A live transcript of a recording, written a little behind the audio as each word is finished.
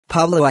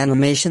Pablo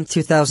Animation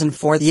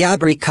 2004 The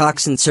Aubrey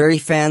Cox and Surrey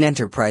Fan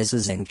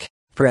Enterprises Inc.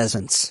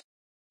 presents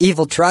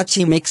Evil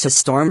Traci makes a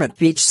storm at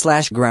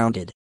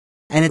beach/grounded.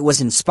 And it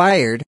was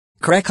inspired,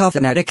 Krakow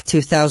Fanatic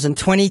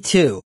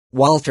 2022,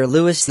 Walter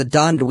Lewis the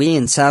Don Dewey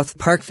and South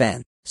Park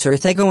fan,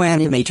 Serthego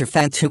Animator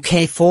fan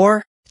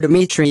 2K4,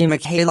 Dmitry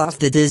Mikhailov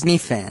the Disney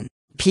fan,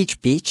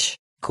 Peach Beach,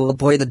 Cool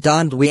Boy the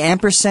Don Dewey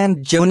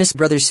 & Jonas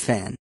Brothers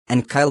fan,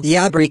 and Kyle the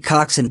Aubrey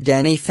Cox and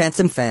Danny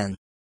Phantom fan.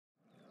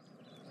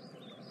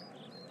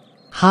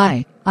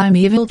 Hi, I'm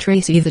Evil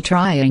Traci the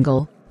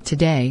Triangle.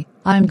 Today,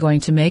 I'm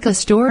going to make a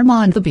storm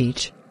on the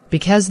beach.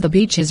 Because the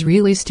beach is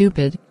really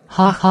stupid.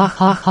 Ha ha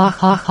ha ha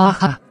ha ha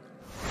ha.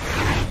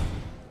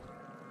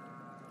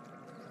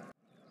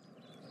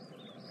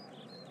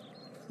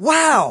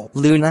 Wow!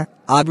 Luna,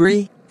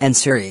 Aubrey, and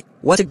Surrey,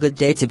 what a good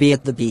day to be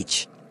at the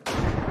beach.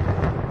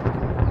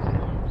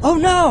 Oh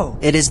no!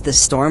 It is the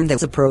storm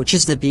that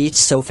approaches the beach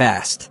so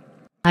fast.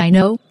 I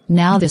know,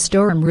 now the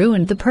storm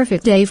ruined the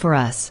perfect day for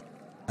us.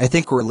 I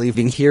think we're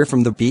leaving here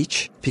from the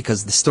beach,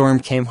 because the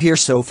storm came here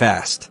so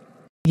fast.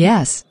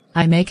 Yes,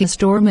 I make a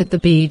storm at the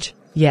beach.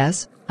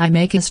 Yes, I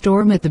make a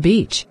storm at the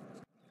beach.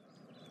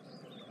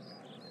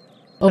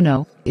 Oh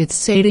no, it's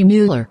Sadie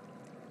Mueller.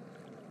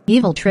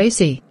 Evil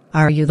Traci,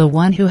 are you the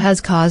one who has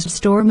caused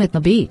storm at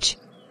the beach?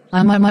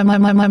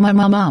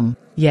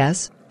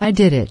 Yes, I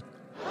did it.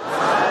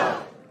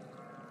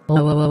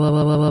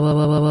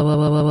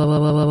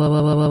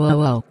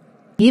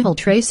 Evil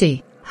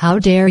Traci, how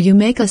dare you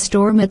make a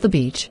storm at the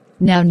beach?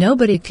 Now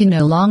nobody can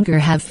no longer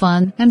have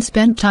fun and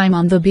spend time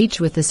on the beach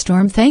with the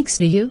storm thanks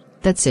to you.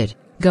 That's it.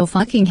 Go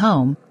fucking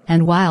home,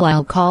 and while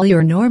I'll call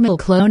your normal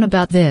clone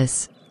about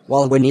this.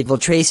 Well, when Evil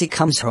Traci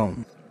comes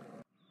home.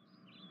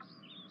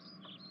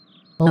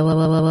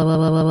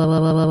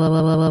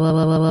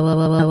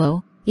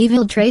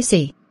 Evil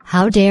Traci,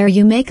 how dare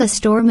you make a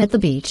storm at the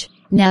beach?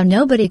 Now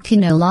nobody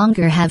can no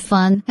longer have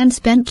fun and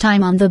spend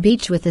time on the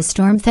beach with the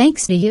storm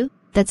thanks to you.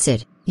 That's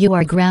it. You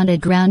are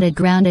grounded for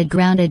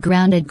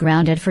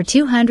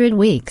 200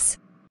 weeks.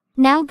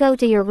 Now go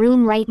to your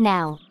room right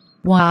now.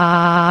 Wow.